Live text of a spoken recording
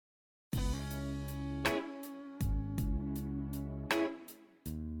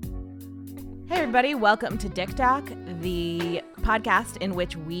Hey everybody, welcome to Dick Doc, the podcast in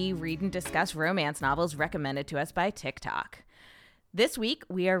which we read and discuss romance novels recommended to us by TikTok. This week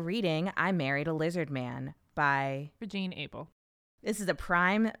we are reading I Married a Lizard Man by Regine Abel. This is a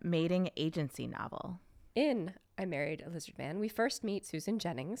Prime mating agency novel. In I Married a Lizard Man, we first meet Susan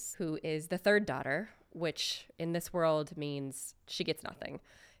Jennings, who is the third daughter, which in this world means she gets nothing.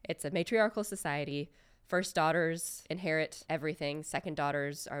 It's a matriarchal society. First daughters inherit everything. Second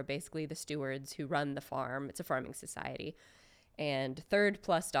daughters are basically the stewards who run the farm. It's a farming society. And third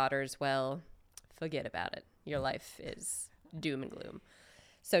plus daughters, well, forget about it. Your life is doom and gloom.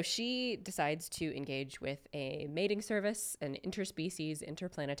 So she decides to engage with a mating service, an interspecies,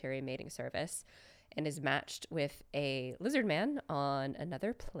 interplanetary mating service, and is matched with a lizard man on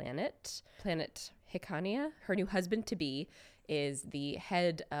another planet, planet Hikania. Her new husband-to-be is the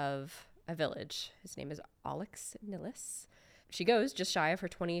head of a village. His name is Alex Nillis. She goes just shy of her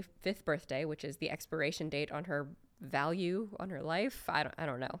 25th birthday, which is the expiration date on her value on her life. I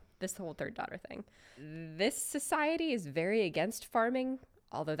don't know. This whole third daughter thing. This society is very against farming,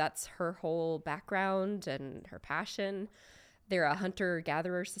 although that's her whole background and her passion. They're a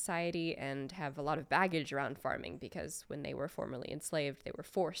hunter-gatherer society and have a lot of baggage around farming because when they were formerly enslaved, they were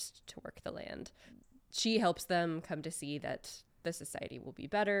forced to work the land. She helps them come to see that the society will be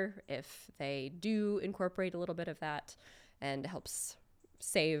better if they do incorporate a little bit of that, and helps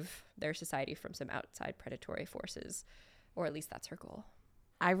save their society from some outside predatory forces, or at least that's her goal.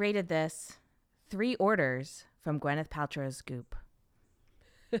 I rated this 3 orders from Gwyneth Paltrow's Goop.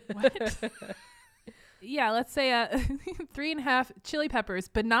 What? Yeah, let's say 3.5 chili peppers,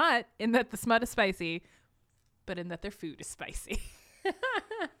 but not in that the smut is spicy, but in that their food is spicy.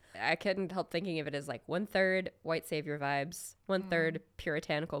 I couldn't help thinking of it as like 1/3 white savior vibes, 1/3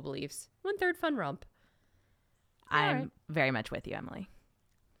 puritanical beliefs, 1/3 fun romp. I'm right. very much with you, Emily.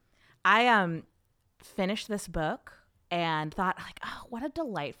 I finished this book and thought, like, oh, what a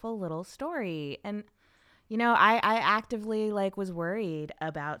delightful little story. And, you know, I actively, like, was worried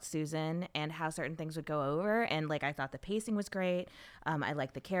about Susan and how certain things would go over. And, like, I thought the pacing was great. I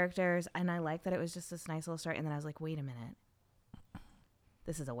liked the characters. And I liked that it was just this nice little story. And then I was like, wait a minute.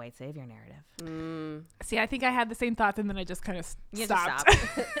 This is a white savior narrative. See, I think I had the same thoughts, and then I just kind of You stopped. just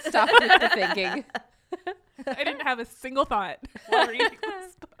stop. Stop with the thinking. I didn't have a single thought while reading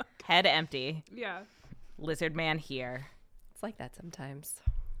this book. Head empty. Yeah. Lizard man here. It's like that sometimes.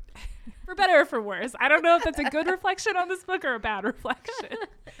 For better or for worse. I don't know if that's a good reflection on this book or a bad reflection.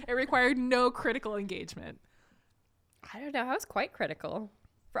 It required no critical engagement. I don't know. I was quite critical.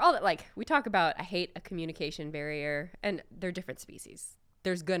 For all that, like, we talk about, I hate a communication barrier, and they're different species.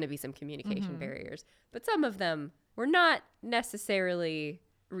 There's going to be some communication barriers, but some of them were not necessarily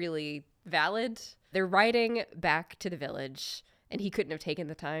really valid. They're riding back to the village, and he couldn't have taken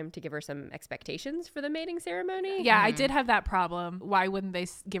the time to give her some expectations for the mating ceremony. Yeah, I did have that problem. Why wouldn't they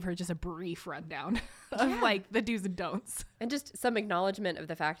give her just a brief rundown of like the do's and don'ts? And just some acknowledgement of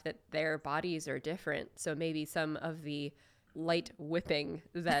the fact that their bodies are different. So maybe some of the light whipping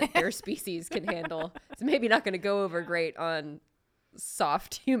that their species can handle is maybe not going to go over great on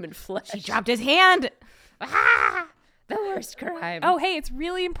soft human flesh. He dropped his hand. The worst crime. Oh, hey, it's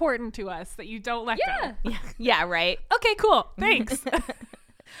really important to us that you don't let go. Yeah, right. Okay, cool. Thanks.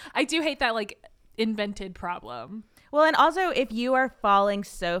 I do hate that like invented problem. Well, and also if you are falling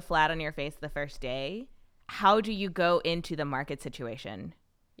so flat on your face the first day, how do you go into the market situation?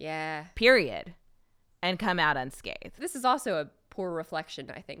 Yeah. Period. And come out unscathed. This is also a poor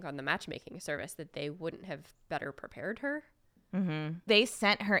reflection, I think, on the matchmaking service that they wouldn't have better prepared her. Mm-hmm. They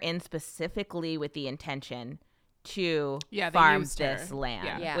sent her in specifically with the intention to they farm used this her.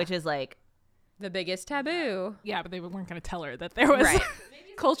 land, Yeah. which is like, The biggest taboo. Yeah, but they weren't going to tell her that there was Right.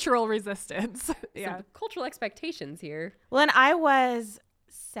 cultural resistance. Some cultural expectations here. well, and I was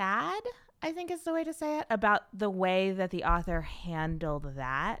sad, I think is the way to say it, about the way that the author handled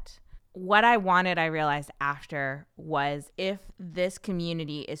that. What I wanted, I realized after, was if this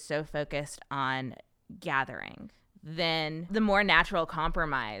community is so focused on gathering, then the more natural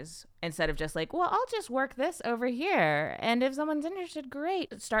compromise, instead of just like, well, I'll just work this over here, and if someone's interested,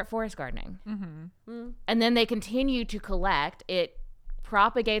 great, start forest gardening. Mm-hmm. And then they continue to collect. It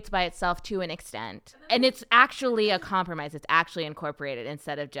propagates by itself to an extent. And it's actually a compromise. It's actually incorporated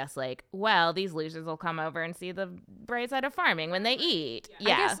instead of just like, well, these losers will come over and see the bright side of farming when they eat.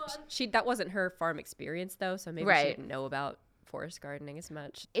 Yeah. I guess that wasn't her farm experience, though, so maybe Right. she didn't know about forest gardening as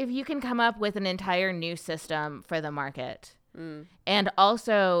much. If you can come up with an entire new system for the market, and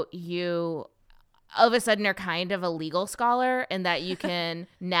also you all of a sudden are kind of a legal scholar, and that you can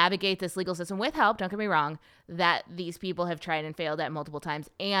navigate this legal system with help, don't get me wrong, that these people have tried and failed at multiple times.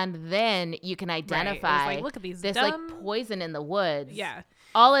 And then you can identify Like, look at these this dumb... like poison in the woods. Yeah.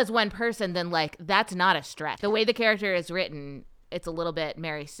 All as one person, then like that's not a stretch. The way the character is written, it's a little bit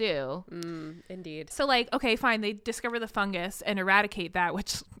Mary Sue. Indeed. So like, okay, fine. They discover the fungus and eradicate that,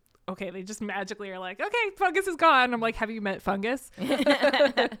 which, okay, they just magically are like, okay, fungus is gone. I'm like, have you met fungus?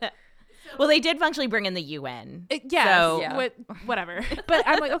 Well, they did functionally bring in the UN. Yeah. So- Yeah. Whatever. But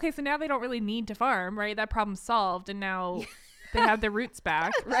I'm like, okay, so now they don't really need to farm, right? That problem's solved. And now they have their roots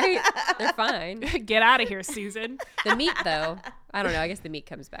back. Right? They're fine. Get out of here, Susan. The meat, though, I don't know. I guess the meat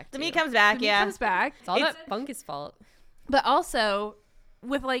comes back. The too. meat comes back, The meat yeah. comes back. It's all that fungus fault. But also,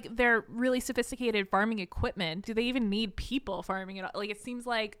 with like their really sophisticated farming equipment, do they even need people farming it? Like, it seems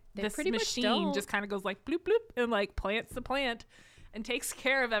like They this pretty much machine don't. just kind of goes like bloop bloop and like plants the plant and takes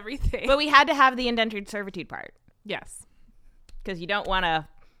care of everything. But we had to have the indentured servitude part Yes. because you don't want a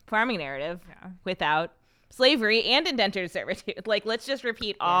farming narrative Yeah. without slavery and indentured servitude. Like, let's just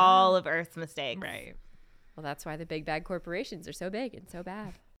repeat all of Earth's mistakes. Right. Well, that's why the big bad corporations are so big and so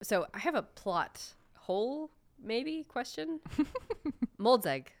bad. So I have a plot hole, maybe, question.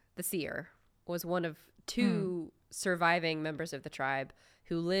 Moldzeg, the seer, was one of two surviving members of the tribe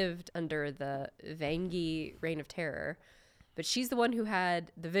who lived under the Vangi Reign of Terror. But she's the one who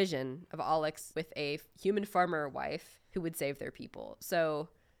had the vision of Alex with a human farmer wife who would save their people. So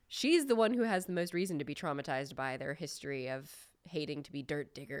she's the one who has the most reason to be traumatized by their history of hating to be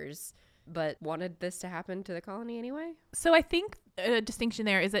dirt diggers, but wanted this to happen to the colony anyway. So I think a distinction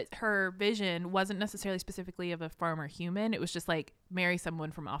there is that her vision wasn't necessarily specifically of a farmer human. It was just like marry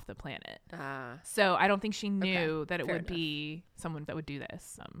someone from off the planet. Ah, So I don't think she knew that it fair would enough. be someone that would do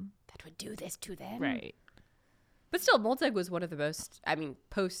this. that would do this to them. Right. But still, Moldzeg was one of the most,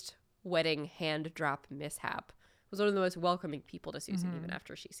 post-wedding hand drop mishap, was one of the most welcoming people to Susan, even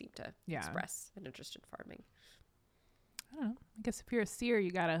after she seemed to Yeah. express an interest in farming. I don't know. I guess if you're a seer,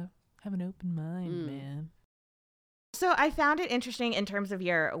 you gotta have an open mind, man. So I found it interesting in terms of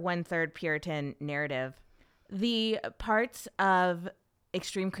your 1/3 Puritan narrative. The parts of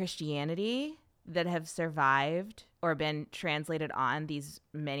extreme Christianity that have survived or been translated on these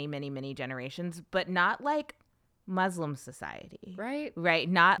many, many, many generations, but not like Muslim society. Right? Right.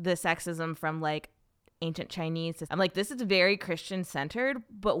 Not the sexism from like ancient Chinese. I'm like, this is very Christian centered,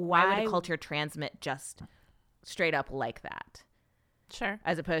 but why would a culture transmit just straight up like that Sure.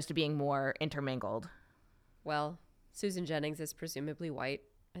 as opposed to being more intermingled? Well, Susan Jennings is presumably white,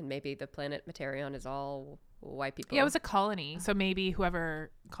 and maybe the planet Materion is all white people. Yeah, it was a colony. So maybe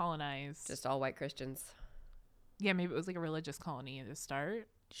whoever colonized. just all white Christians. Yeah, maybe it was like a religious colony at the start.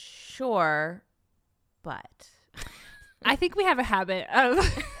 Sure, but I think we have a habit of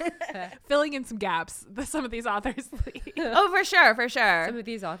filling in some gaps that some of these authors leave. oh, for sure, for sure. Some of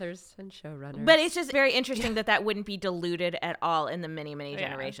these authors and showrunners. But it's just very interesting that wouldn't be diluted at all in the many, many Yeah.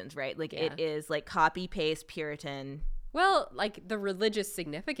 generations, right? Like Yeah. it is like copy paste Puritan. well, like the religious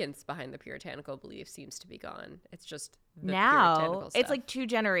significance behind the puritanical belief seems to be gone. It's just the Now puritanical it's stuff. like 2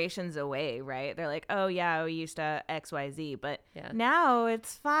 generations away, right? They're like, oh yeah, we used to XYZ, but Yeah. now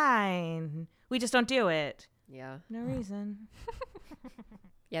it's fine. We just don't do it. Yeah. No reason.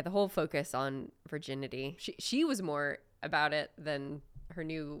 Yeah, the whole focus on virginity. She was more about it than her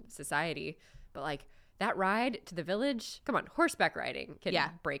new society. But like that ride to the village, come on, horseback riding can Yeah.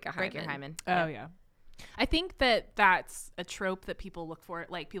 break a hymen. Break your hymen. Oh, yeah. I think that that's a trope that people look for.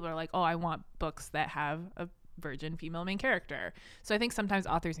 Like, people are like, oh, I want books that have a virgin female main character. So I think sometimes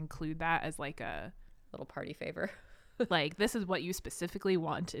authors include that as like a, Little party favor. like, this is what you specifically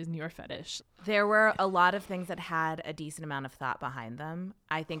want in your fetish. There were a lot of things that had a decent amount of thought behind them.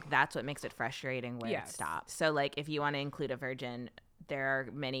 I think that's what makes it frustrating where Yes. it stops. So like if you want to include a virgin, there are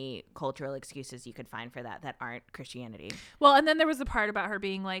many cultural excuses you could find for that aren't Christianity. Well, and then there was the part about her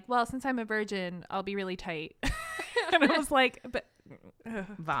being like, well, since I'm a virgin, I'll be really tight. And I was like, but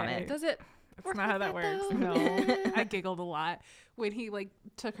Vomit. okay. Does it? That's not how that works. though? No. I giggled a lot when he like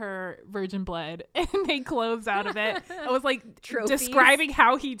took her virgin blood and made clothes out of it. I was like Trophies. describing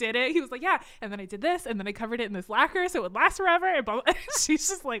how he did it. He was like, yeah, and then I did this, and then I covered it in this lacquer so it would last forever. And blah, blah. She's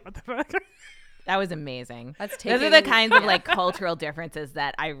just like, what the fuck? That was amazing. That's Those are the taking- kinds of like cultural differences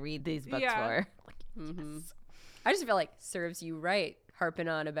that I read these books Yeah. for. I just feel like serves you right harping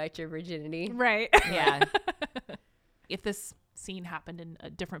on about your virginity. Right. Yeah. If this scene happened in a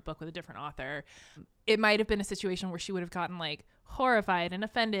different book with a different author, it might have been a situation where she would have gotten like horrified and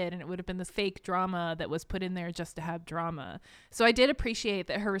offended, and it would have been this fake drama that was put in there just to have drama. So I did appreciate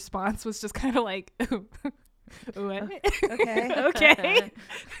that her response was just kind of like, What? Okay. Okay.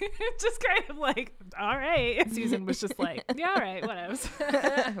 Just kind of like, all right. And Susan was just like, yeah, all right,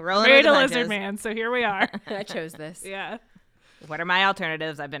 whatever. Rolling Married with a the lizard punches. man, so here we are. I chose this. Yeah. What are my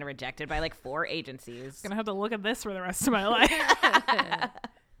alternatives? I've been rejected by like 4 agencies. Gonna have to look at this for the rest of my life.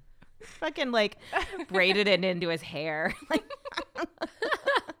 Fucking like braided it into his hair. Like,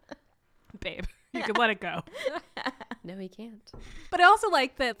 Babe, you can let it go. No, he can't. But I also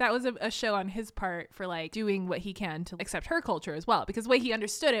like that was a show on his part for like doing what he can to accept her culture as well. Because the way he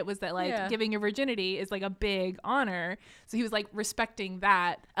understood it was that like Yeah. giving your virginity is like a big honor. So he was like respecting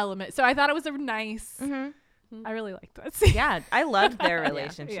that element. So I thought it was a nice, I really liked that scene. yeah, I loved their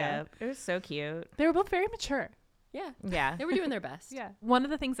relationship. Yeah. It was so cute. They were both very mature. Yeah. Yeah. They were doing their best. Yeah. One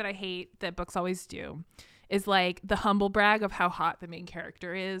of the things that I hate that books always do is like the humble brag of how hot the main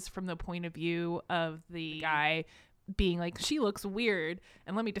character is from the point of view of the guy being like, she looks weird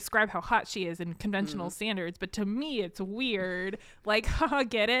and let me describe how hot she is in conventional standards, but to me it's weird. Like, haha,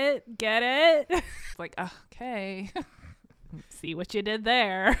 get it? It's like, okay. See what you did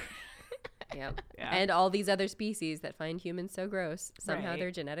there. Yep. Yeah. And all these other species that find humans so gross. Somehow Right.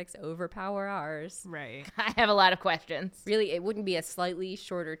 their genetics overpower ours. Right. I have a lot of questions. Really, it wouldn't be a slightly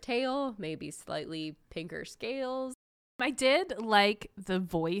shorter tail, maybe slightly pinker scales. I did like the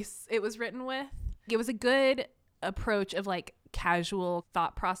voice it was written with. It was a good approach of like casual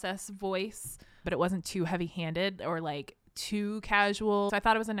thought process voice, but it wasn't too heavy handed or like too casual. So I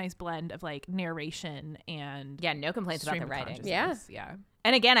thought it was a nice blend of like narration and Yeah, no complaints about stream the of writing. consciousness. Yeah.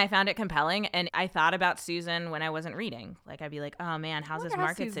 And again, I found it compelling, and I thought about Susan when I wasn't reading. Like, I'd be like, oh man, how's this wonder how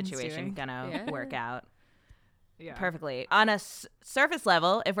market Susan's situation doing. gonna Yeah. work out? Yeah. Perfectly. On a surface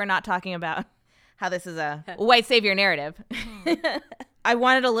level, if we're not talking about how this is a white savior narrative, I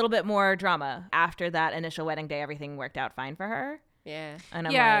wanted a little bit more drama. After that initial wedding day, everything worked out fine for her. Yeah. And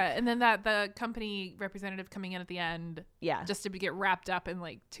I'm Yeah, like, and then the company representative coming in at the end yeah. just to get wrapped up in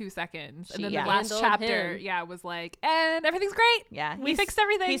like 2 seconds. And then She the last handled chapter, him. was like, and everything's great. Yeah. We fixed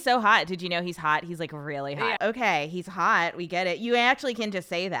everything. He's so hot. Did you know he's hot? He's like really hot. Okay, he's hot. We get it. You actually can just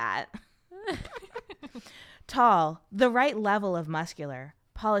say that. Tall, the right level of muscular,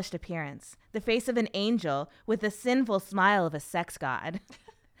 polished appearance, the face of an angel with the sinful smile of a sex god.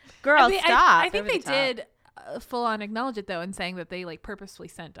 Girl, stop. I think Over they the top. did full on acknowledge it though, and saying that they like purposefully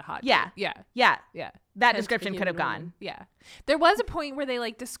sent a hot. Yeah. dude. Yeah. Yeah, Yeah. that Hence the description could have human gone. woman. Yeah. There was a point where they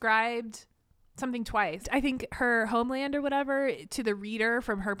like described something twice. I think her homeland or whatever to the reader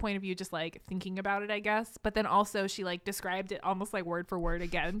from her point of view, just like thinking about it, I guess. But then also she like described it almost like word for word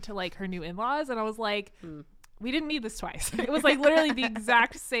again to like her new in-laws. And I was like, we didn't need this twice. It was like literally the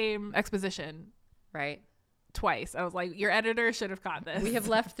exact same exposition Right. twice. I was like, your editor should have caught this. We have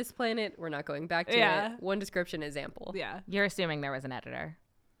left this planet. We're not going back to Yeah. it. One description is ample. Yeah. You're assuming there was an editor.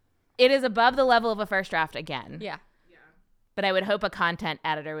 It is above the level of a first draft again. Yeah. But I would hope a content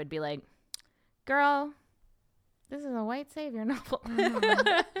editor would be like, girl, this is a white savior novel.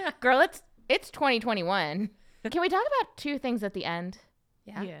 Girl, it's 2021. Can we talk about 2 things at the end?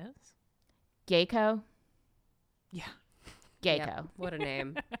 Yeah. Yes. Gayco? Yeah. Gayco. Yep. What a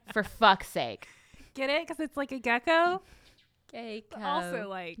name. For fuck's sake. Get it? Because it's like a gecko. Gay But also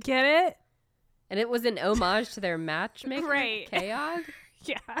like, get it? And it was an homage to their matchmaker. Right. Chaog.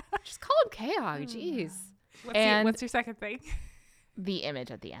 Yeah. Just call him Chaog. Jeez. What's your second thing? The image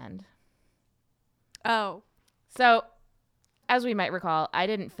at the end. Oh. So, as we might recall, I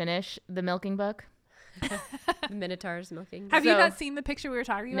didn't finish the milking book. The Minotaurs milking. Have you So- not seen the picture we were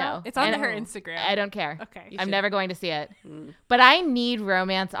talking No. about? It's on And- her Instagram. I don't care. Okay. You I'm should- never going to see it. Mm. But I need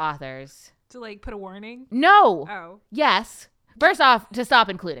romance authors. To like put a warning. No. Oh. Yes. First off, to stop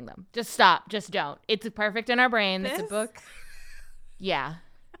including them. Just stop. Just don't. It's perfect in our brains. This? It's a book. Yeah.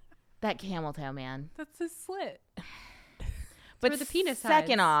 That camel toe, man. That's a slit. But where the penis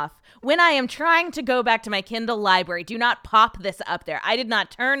second hides. off, when I am trying to go back to my Kindle library, do not pop this up there. I did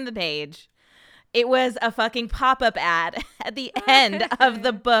not turn the page. It was a fucking pop-up ad at the end of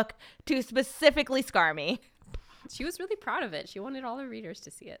the book to specifically scar me. She was really proud of it. She wanted all her readers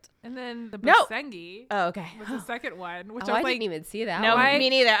to see it. And then the No. Basengi Oh, okay. was the second one, which Oh, I I was like, didn't even see that No, one. Why- me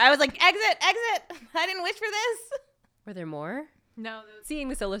neither. I was like, exit, exit. I didn't wish for this. Were there more? no. Seeing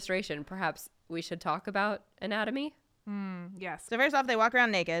this illustration, perhaps we should talk about anatomy. Yes. So first off, they walk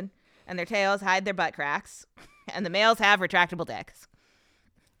around naked, and their tails hide their butt cracks, and the males have retractable dicks.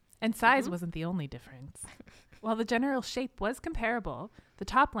 And size wasn't the only difference. While the general shape was comparable, the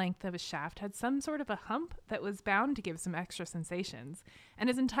top length of his shaft had some sort of a hump that was bound to give some extra sensations, and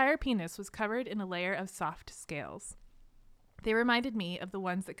his entire penis was covered in a layer of soft scales. They reminded me of the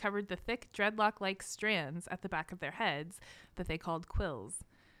ones that covered the thick dreadlock-like strands at the back of their heads that they called quills.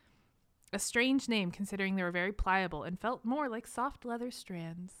 A strange name considering they were very pliable and felt more like soft leather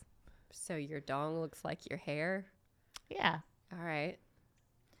strands. So your dong looks like your hair? Yeah. All right.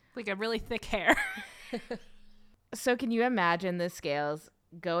 Like a really thick hair. So can you imagine the scales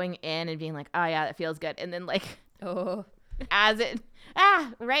going in and being like, oh yeah, that feels good. And then like, Oh. as it,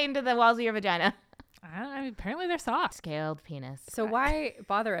 right into the walls of your vagina. I mean, apparently they're soft. Scaled penis. So why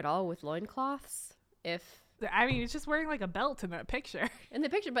bother at all with loincloths if I mean, he's just wearing like a belt in that picture. in the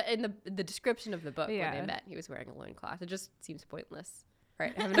picture, but in the description of the book when Yeah. they met, he was wearing a loincloth. It just seems pointless. All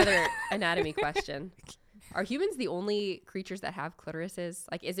right, I have another anatomy question. Are humans the only creatures that have clitorises?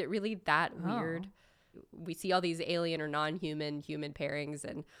 Like, is it really that weird? We see all these alien or non-human human pairings,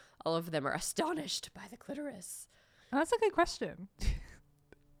 and all of them are astonished by the clitoris. Oh, that's a good question.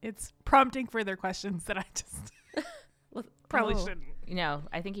 It's prompting further questions that I just Well, probably oh, shouldn't. No,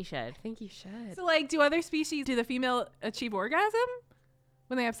 I think you should. I think you should. So, like, do other species, do the female achieve orgasm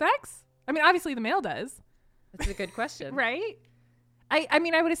when they have sex? I mean, obviously the male does, That's a good question. right? I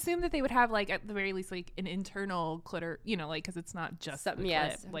mean, I would assume that they would have, like, at the very least, like, an internal clitor, you know, like, because it's not just Some- the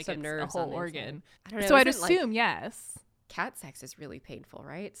yes, clip, like, some it's nerves a on whole the organ. I don't know, So I'd isn't, like, assume yes. cat sex is really painful,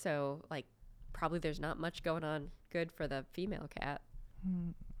 right? So, like, probably there's not much going on good for the female cat.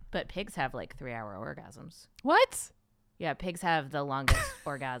 But pigs have like 3-hour orgasms. What? Yeah, pigs have the longest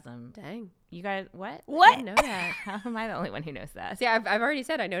orgasm. Dang. You guys, what? I What? didn't know that. How am I the only one who knows that? See, I've already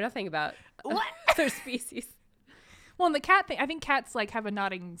said I know nothing about What? other species. Well, in the cat thing, I think cats like have a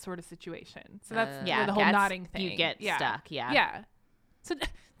nodding sort of situation. So that's Yeah, the whole cats, nodding thing. you get stuck, yeah. Yeah. So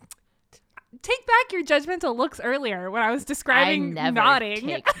take back your judgmental looks earlier when I was describing I never nodding.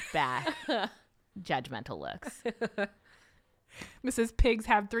 take back judgmental looks. Mrs. Pigs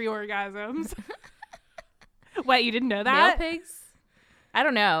have 3 orgasms. What, you didn't know Male that? pigs? I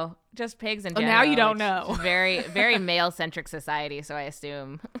don't know. Just pigs in Oh, general. now you don't It's know. just very, very male-centric society, so I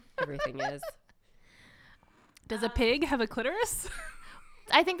assume. Everything is. Does a pig have a clitoris?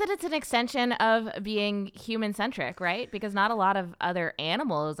 I think that it's an extension of being human-centric, right? Because not a lot of other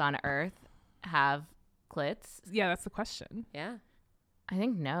animals on Earth have clits. Yeah, that's the question. Yeah. I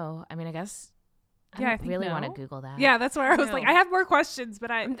think no. I mean, I guess I Yeah, I don't think really want no. to Google that. Yeah, that's where I was No. like, I have more questions, but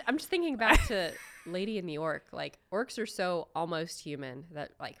I'm just thinking back to Lady in the Orc. Like, orcs are so almost human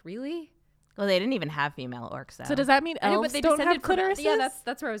that, like, really? Well, they didn't even have female orcs, though. So does that mean I know, elves but they don't have descended from- clitorises? Yeah,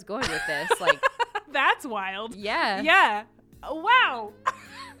 that's where I was going with this. Like, That's wild. yeah. Yeah. Wow.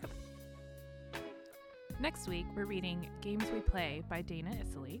 Next week, we're reading Games We Play by Dana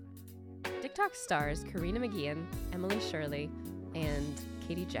Isserly. TikTok stars Karina McGeehan, Emily Shirley, and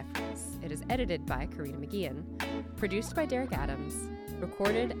Katie Jeffries. It is edited by Karina McGeehan, produced by Derek Adams,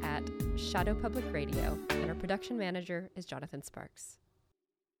 recorded at Shadow Public Radio, and our production manager is Jonathan Sparks.